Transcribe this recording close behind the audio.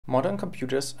Modern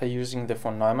computers are using the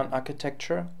von Neumann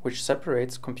architecture, which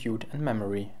separates compute and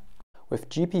memory. With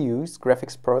GPUs,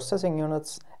 graphics processing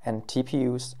units, and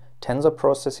TPUs, tensor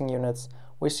processing units,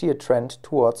 we see a trend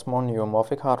towards more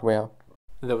neuromorphic hardware.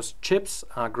 Those chips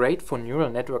are great for neural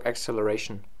network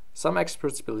acceleration. Some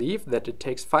experts believe that it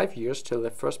takes 5 years till they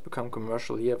first become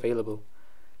commercially available.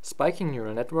 Spiking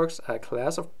neural networks are a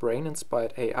class of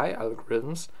brain-inspired AI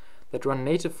algorithms that run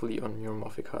natively on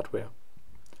neuromorphic hardware.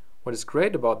 What is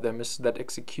great about them is that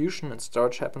execution and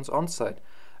storage happens on-site,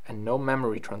 and no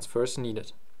memory transfer is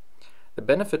needed. The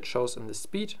benefit shows in the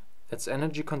speed, its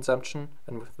energy consumption,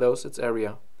 and with those its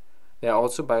area. They are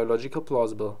also biologically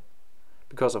plausible.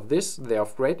 Because of this, they are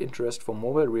of great interest for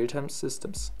mobile real-time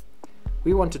systems.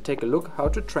 We want to take a look how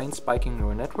to train spiking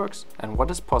neural networks and what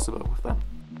is possible with them.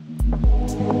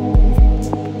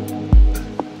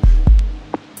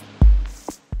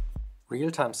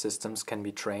 Real-time systems can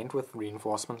be trained with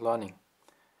reinforcement learning.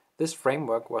 This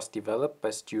framework was developed by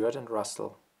Stewart and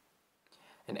Russell.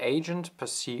 An agent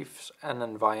perceives an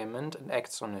environment and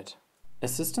acts on it. A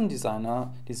system designer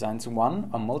designs one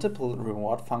or multiple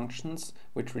reward functions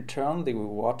which return the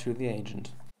reward to the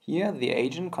agent. Here, the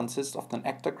agent consists of an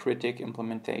actor-critic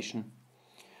implementation.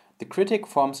 The critic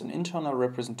forms an internal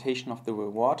representation of the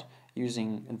reward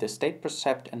using the state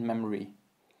percept and memory.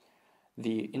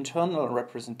 The internal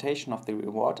representation of the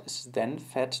reward is then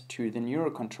fed to the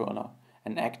neurocontroller,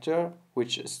 an actor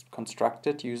which is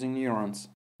constructed using neurons.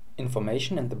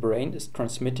 Information in the brain is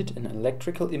transmitted in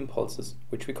electrical impulses,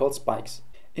 which we call spikes.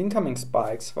 Incoming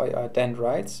spikes via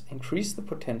dendrites increase the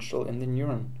potential in the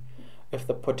neuron. If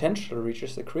the potential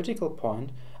reaches a critical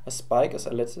point, a spike is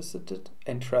elicited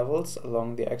and travels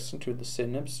along the axon to the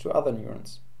synapse to other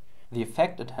neurons. The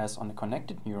effect it has on a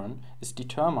connected neuron is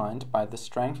determined by the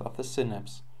strength of the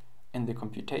synapse. In the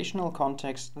computational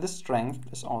context, this strength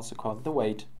is also called the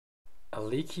weight. A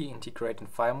leaky integrated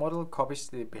file model copies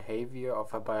the behavior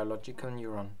of a biological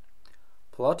neuron.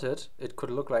 Plotted, it could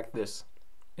look like this.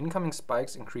 Incoming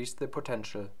spikes increase the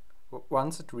potential.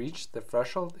 Once it reaches the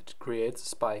threshold, it creates a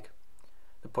spike.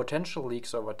 The potential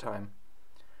leaks over time.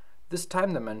 This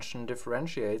time dimension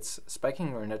differentiates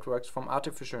spiking neural networks from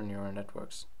artificial neural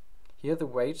networks. Here the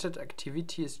weighted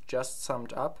activity is just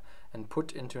summed up and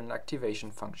put into an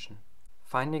activation function.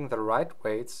 Finding the right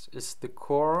weights is the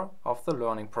core of the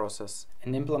learning process.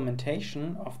 An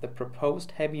implementation of the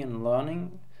proposed Hebbian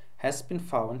learning has been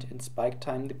found in spike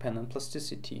time-dependent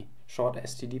plasticity, short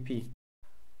R-STDP.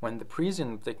 When the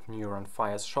presynaptic neuron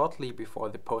fires shortly before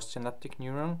the postsynaptic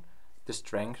neuron, the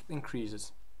strength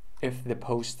increases. If the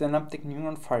postsynaptic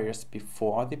neuron fires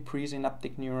before the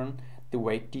presynaptic neuron, the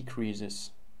weight decreases.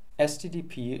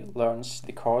 R-STDP learns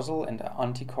the causal and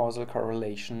anti-causal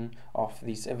correlation of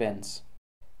these events.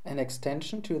 An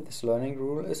extension to this learning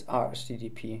rule is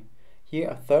R-STDP. Here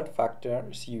a third factor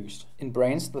is used. In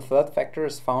brains, the third factor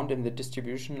is found in the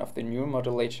distribution of the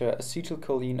neuromodulator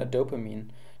acetylcholine or dopamine,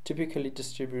 typically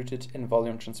distributed in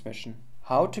volume transmission.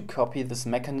 How to copy this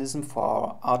mechanism for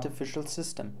our artificial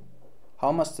system?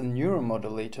 How must the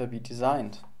neuromodulator be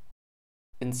designed?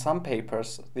 In some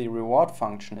papers, the reward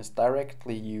function is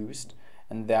directly used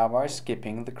and thereby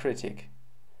skipping the critic.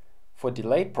 For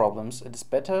delay problems, it is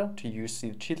better to use the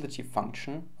utility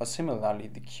function, or similarly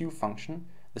the Q function,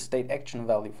 the state action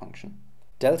value function.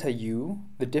 Delta U,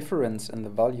 the difference in the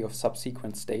value of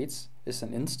subsequent states, is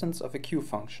an instance of a Q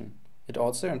function. It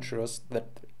also ensures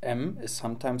that M is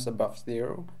sometimes above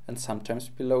 0 and sometimes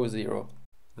below 0.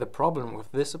 The problem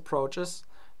with this approach is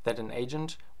that an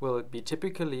agent will be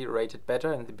typically rated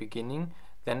better in the beginning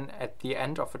than at the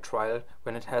end of a trial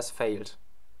when it has failed.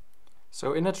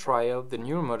 So in a trial, the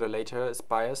neuromodulator is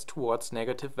biased towards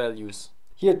negative values.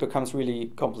 Here it becomes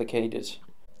really complicated.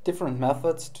 Different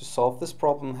methods to solve this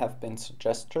problem have been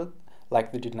suggested,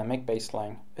 like the dynamic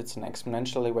baseline. It's an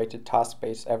exponentially weighted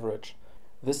task-based average.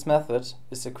 This method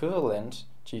is equivalent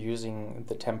to using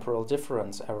the temporal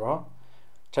difference error.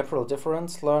 Temporal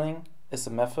difference learning is a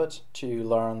method to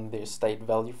learn the state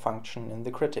value function in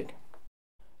the critic.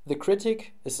 The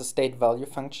critic is a state value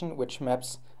function which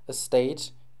maps a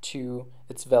state to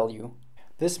its value.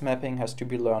 This mapping has to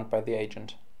be learned by the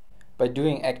agent. By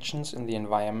doing actions in the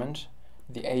environment,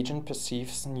 the agent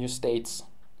perceives new states.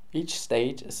 Each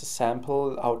state is a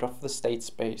sample out of the state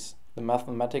space, the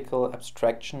mathematical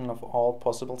abstraction of all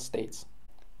possible states.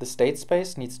 The state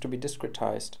space needs to be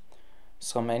discretized,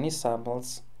 so many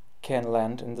samples can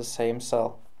land in the same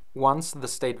cell. Once the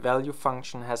state value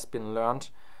function has been learned,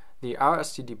 the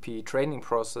R-STDP training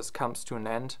process comes to an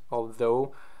end,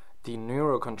 although the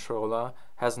neurocontroller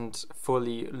hasn't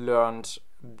fully learned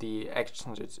the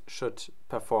actions it should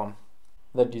perform.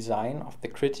 The design of the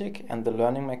critic and the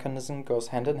learning mechanism goes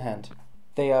hand in hand.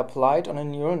 They are applied on a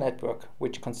neural network,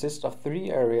 which consists of three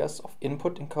areas of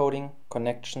input encoding,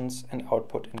 connections, and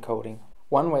output encoding.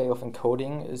 One way of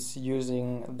encoding is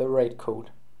using the rate code.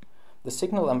 The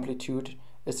signal amplitude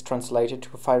is translated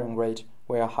to a firing rate,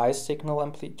 where a high signal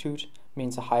amplitude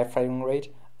means a high firing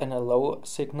rate and a low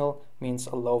signal means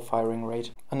a low firing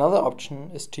rate. Another option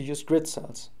is to use grid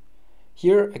cells.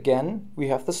 Here again we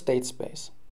have the state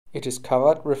space. It is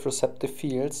covered with receptive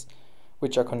fields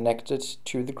which are connected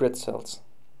to the grid cells.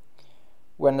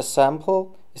 When a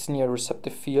sample is near a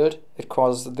receptive field, it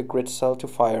causes the grid cell to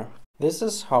fire. This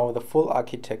is how the full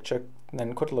architecture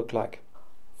then could look like.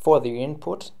 For the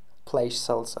input, place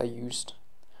cells are used.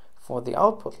 For the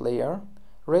output layer,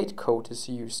 rate code is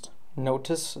used.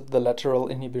 Notice the lateral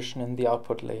inhibition in the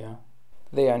output layer.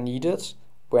 They are needed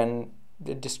when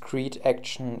the discrete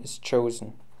action is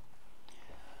chosen.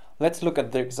 Let's look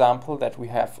at the example that we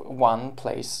have one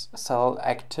place cell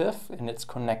active and it's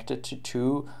connected to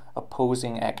two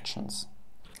opposing actions.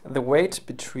 The weight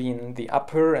between the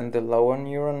upper and the lower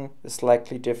neuron is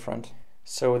slightly different,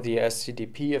 so the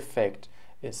R-STDP effect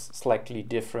is slightly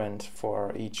different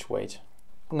for each weight.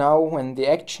 Now, when the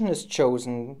action is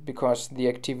chosen because the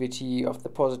activity of the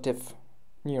positive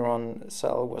neuron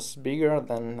cell was bigger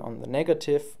than on the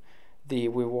negative, the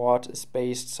reward is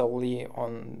based solely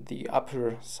on the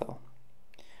upper cell.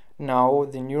 Now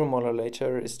the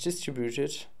neuromodulator is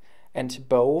distributed and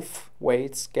both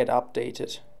weights get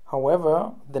updated.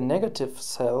 However, the negative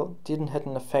cell didn't have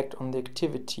an effect on the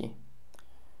activity.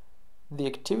 The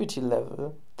activity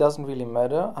level doesn't really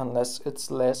matter unless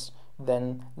it's less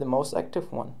than the most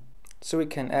active one. So we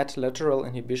can add lateral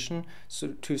inhibition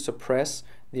to suppress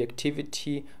the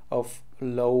activity of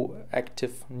low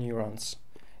active neurons.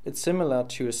 It's similar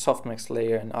to a softmax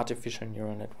layer in artificial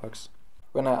neural networks.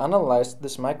 When I analyzed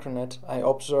this micronet, I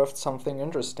observed something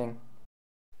interesting.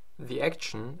 The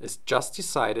action is just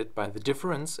decided by the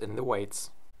difference in the weights.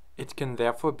 It can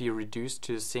therefore be reduced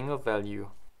to a single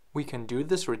value. We can do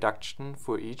this reduction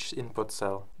for each input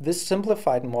cell. This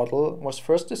simplified model was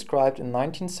first described in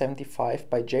 1975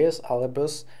 by J.S.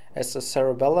 Alibus as a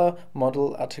cerebellar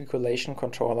model articulation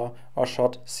controller, or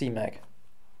short CMAC.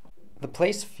 The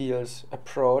place field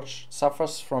approach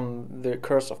suffers from the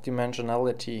curse of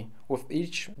dimensionality. With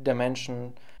each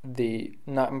dimension, the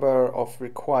number of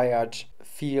required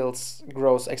fields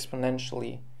grows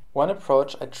exponentially. One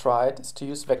approach I tried is to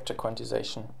use vector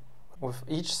quantization. With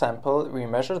each sample, we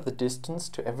measure the distance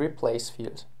to every place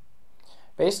field.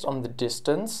 Based on the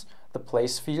distance, the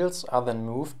place fields are then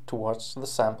moved towards the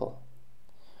sample.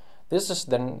 This is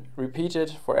then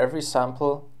repeated for every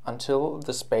sample until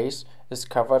the space is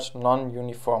covered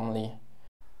non-uniformly.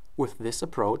 With this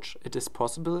approach, it is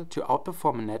possible to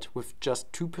outperform a net with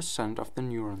just 2% of the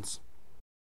neurons.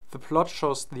 The plot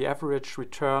shows the average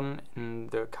return in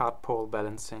the card-pole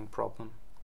balancing problem.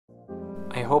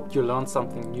 I hope you learned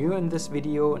something new in this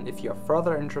video, and if you are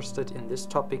further interested in this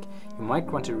topic, you might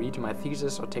want to read my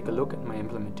thesis or take a look at my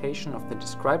implementation of the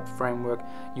described framework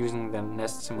using the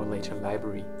Nest Simulator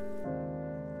library.